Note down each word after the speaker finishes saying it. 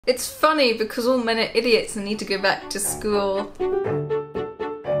It's funny because all men are idiots and need to go back to school.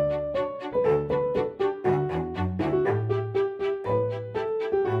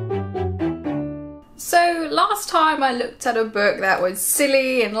 So last time I looked at a book that was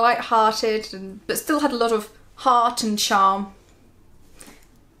silly and light-hearted but still had a lot of heart and charm.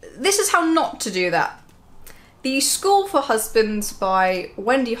 This is how not to do that. The School for Husbands by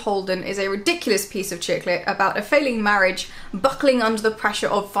Wendy Holden is a ridiculous piece of chick lit about a failing marriage buckling under the pressure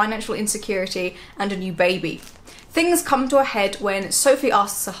of financial insecurity and a new baby. Things come to a head when Sophie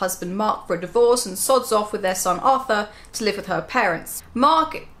asks her husband Mark for a divorce and sods off with their son Arthur to live with her parents.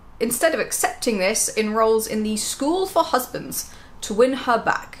 Mark, instead of accepting this, enrolls in the School for Husbands to win her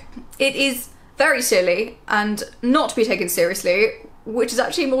back. It is very silly and not to be taken seriously, which is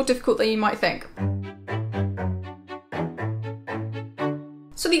actually more difficult than you might think.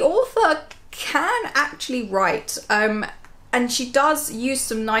 So the author can actually write, and she does use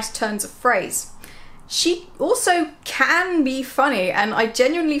some nice turns of phrase. She also can be funny, and I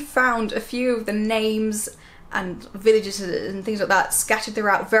genuinely found a few of the names and villages and things like that scattered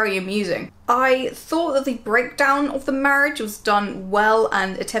throughout very amusing. I thought that the breakdown of the marriage was done well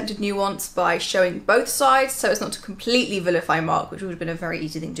and attempted nuance by showing both sides so as not to completely vilify Mark, which would have been a very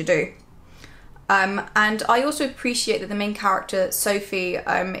easy thing to do. And I also appreciate that the main character, Sophie,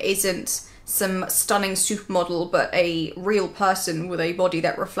 isn't some stunning supermodel, but a real person with a body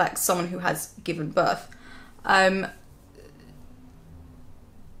that reflects someone who has given birth.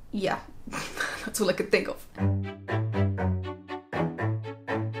 Yeah, that's all I could think of.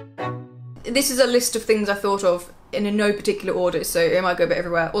 This is a list of things I thought of in no particular order, so it might go a bit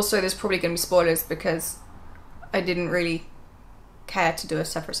everywhere. Also, there's probably going to be spoilers because I didn't really care to do a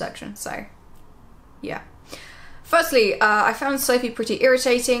separate section, so yeah. Firstly, I found Sophie pretty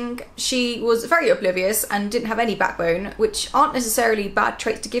irritating. She was very oblivious and didn't have any backbone, which aren't necessarily bad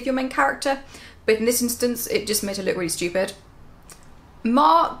traits to give your main character, but in this instance it just made her look really stupid.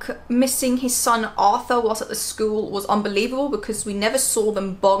 Mark missing his son Arthur whilst at the school was unbelievable because we never saw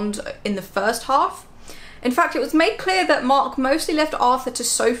them bond in the first half. In fact, it was made clear that Mark mostly left Arthur to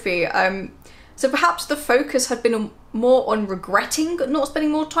Sophie, so perhaps the focus had been more on regretting not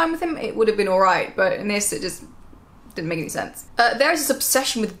spending more time with him. It would have been alright, but in this it just didn't make any sense. There is this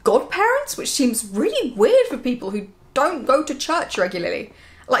obsession with godparents, which seems really weird for people who don't go to church regularly.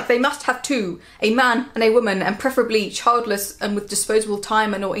 Like, they must have two, a man and a woman, and preferably childless and with disposable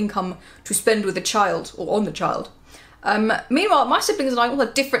time and or income to spend with the child, or on the child. Meanwhile, my siblings and I all have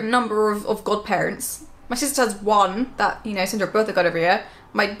a different number of godparents. My sister has one that, you know, sends her a birthday card every year.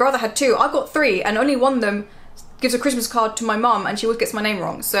 My brother had two. I've got three, and only one of them gives a Christmas card to my mum, and she always gets my name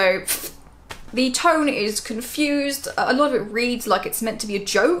wrong, so the tone is confused. A lot of it reads like it's meant to be a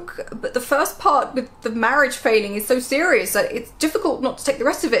joke, but the first part with the marriage failing is so serious that it's difficult not to take the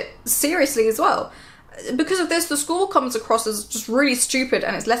rest of it seriously as well. Because of this, the school comes across as just really stupid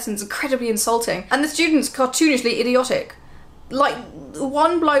and its lessons incredibly insulting, and the students cartoonishly idiotic. Like,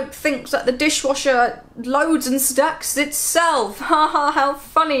 one bloke thinks that the dishwasher loads and stacks itself. Haha, how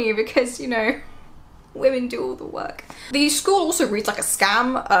funny, because, you know, women do all the work. The school also reads like a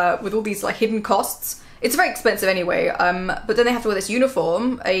scam, with all these like hidden costs. It's very expensive anyway, but then they have to wear this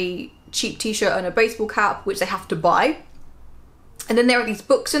uniform, a cheap t-shirt and a baseball cap, which they have to buy. And then there are these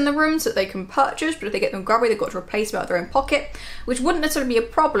books in the rooms that they can purchase, but if they get them grubby, they've got to replace them out of their own pocket, which wouldn't necessarily be a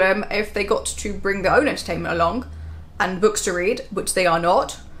problem if they got to bring their own entertainment along and books to read, which they are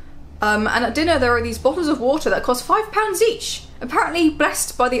not. And at dinner there are these bottles of water that cost £5 each, apparently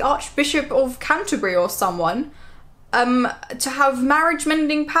blessed by the Archbishop of Canterbury or someone, to have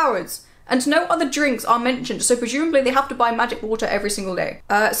marriage-mending powers. And no other drinks are mentioned, so presumably they have to buy magic water every single day.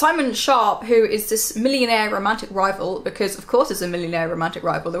 Simon Sharp, who is this millionaire romantic rival, because of course there's a millionaire romantic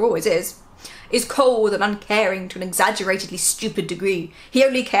rival, there always is cold and uncaring to an exaggeratedly stupid degree. He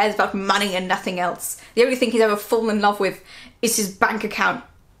only cares about money and nothing else. The only thing he's ever fallen in love with is his bank account,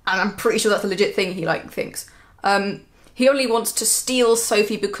 and I'm pretty sure that's a legit thing he thinks. He only wants to steal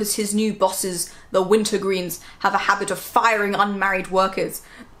Sophie because his new bosses, the Wintergreens, have a habit of firing unmarried workers.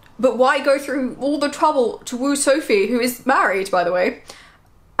 But why go through all the trouble to woo Sophie, who is married, by the way,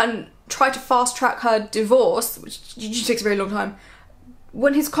 and try to fast-track her divorce, which usually takes a very long time,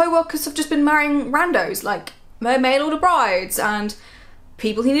 when his co-workers have just been marrying randos, like mail-order brides and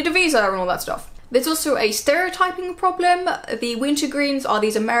people who need a visa and all that stuff. There's also a stereotyping problem. The Wintergreens are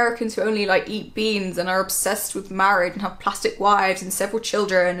these Americans who only like eat beans and are obsessed with marriage and have plastic wives and several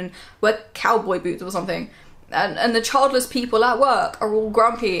children and wear cowboy boots or something. And the childless people at work are all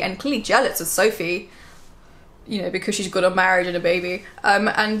grumpy and clearly jealous of Sophie, you know, because she's got a marriage and a baby.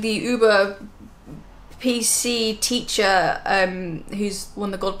 And the Uber PC teacher, who's one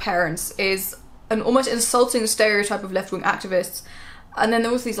of the godparents, is an almost insulting stereotype of left-wing activists. And then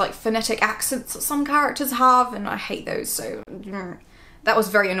there was these like phonetic accents that some characters have, and I hate those, so that was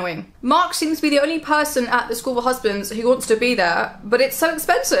very annoying. Mark seems to be the only person at the School for Husbands who wants to be there, but it's so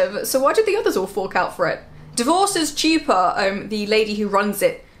expensive, so why did the others all fork out for it? Divorce is cheaper, the lady who runs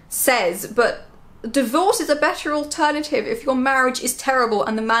it says, but divorce is a better alternative if your marriage is terrible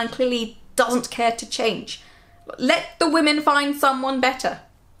and the man clearly doesn't care to change. Let the women find someone better,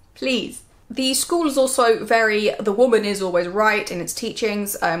 please. The school is also very, the woman is always right in its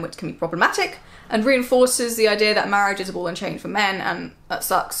teachings, which can be problematic, and reinforces the idea that marriage is a ball and chain for men, and that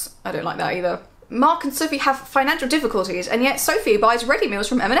sucks. I don't like that either. Mark and Sophie have financial difficulties, and yet Sophie buys ready meals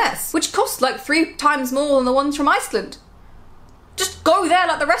from M&S, which cost like 3 times more than the ones from Iceland. Just go there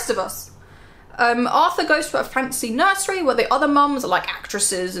like the rest of us. Arthur goes to a fancy nursery where the other mums are like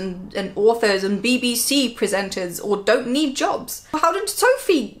actresses and authors and BBC presenters or don't need jobs. How did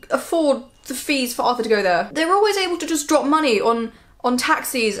Sophie afford the fees for Arthur to go there? They're always able to just drop money on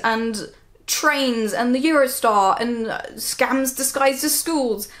taxis and trains and the Eurostar and scams disguised as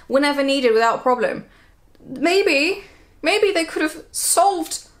schools whenever needed without problem. Maybe they could have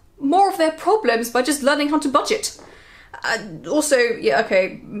solved more of their problems by just learning how to budget. Also, yeah,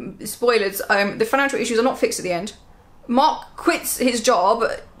 okay, spoilers, the financial issues are not fixed at the end. Mark quits his job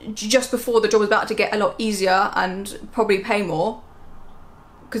just before the job was about to get a lot easier and probably pay more.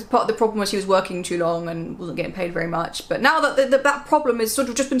 Because part of the problem was he was working too long and wasn't getting paid very much. But now that that problem has sort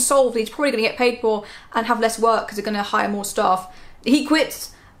of just been solved, he's probably going to get paid more and have less work because they're going to hire more staff. He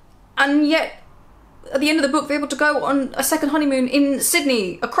quits, and yet at the end of the book they're able to go on a second honeymoon in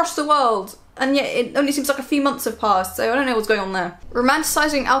Sydney, across the world. And yet it only seems like a few months have passed, so I don't know what's going on there.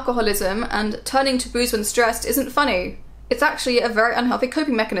 Romanticising alcoholism and turning to booze when stressed isn't funny. It's actually a very unhealthy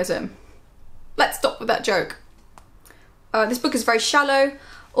coping mechanism. Let's stop with that joke. This book is very shallow.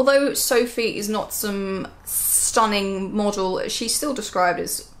 Although Sophie is not some stunning model, she's still described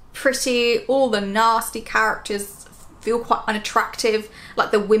as pretty. All the nasty characters feel quite unattractive,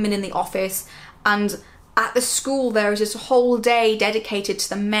 like the women in the office. And at the school there is this whole day dedicated to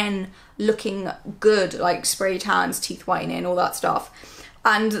the men looking good, like spray tans, teeth whitening, all that stuff.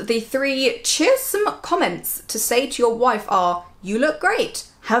 And the 3 cheersome comments to say to your wife are, "You look great,"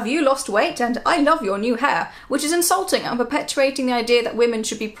 "Have you lost weight?" and "I love your new hair," which is insulting and perpetuating the idea that women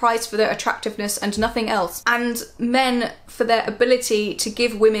should be prized for their attractiveness and nothing else, and men for their ability to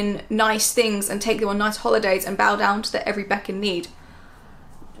give women nice things and take them on nice holidays and bow down to their every beck and need,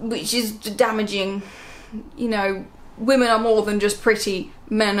 which is damaging. You know, women are more than just pretty,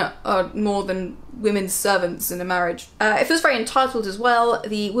 men are more than women's servants in a marriage. It feels very entitled as well.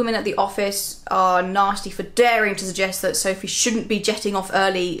 The women at the office are nasty for daring to suggest that Sophie shouldn't be jetting off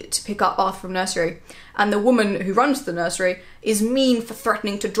early to pick up Arthur from nursery. And the woman who runs the nursery is mean for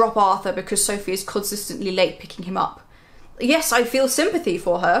threatening to drop Arthur because Sophie is consistently late picking him up. Yes, I feel sympathy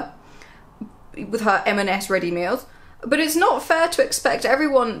for her with her M&S ready meals, but it's not fair to expect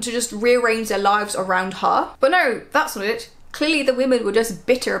everyone to just rearrange their lives around her. But no, that's not it. Clearly the women were just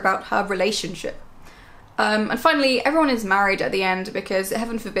bitter about her relationship. And finally, everyone is married at the end because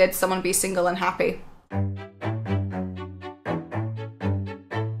heaven forbid someone be single and happy.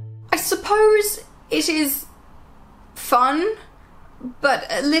 I suppose it is fun, but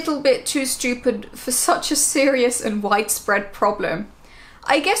a little bit too stupid for such a serious and widespread problem.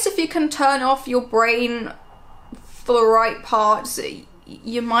 I guess if you can turn off your brain for the right parts,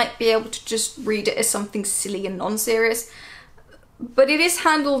 you might be able to just read it as something silly and non-serious. But it is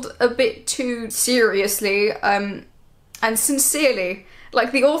handled a bit too seriously and sincerely.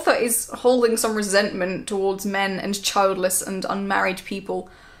 Like, the author is holding some resentment towards men and childless and unmarried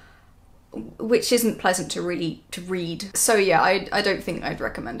people, which isn't pleasant to read. So yeah, I don't think I'd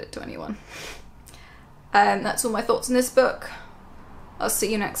recommend it to anyone. And that's all my thoughts on this book. I'll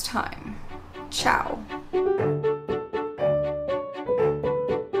see you next time. Ciao.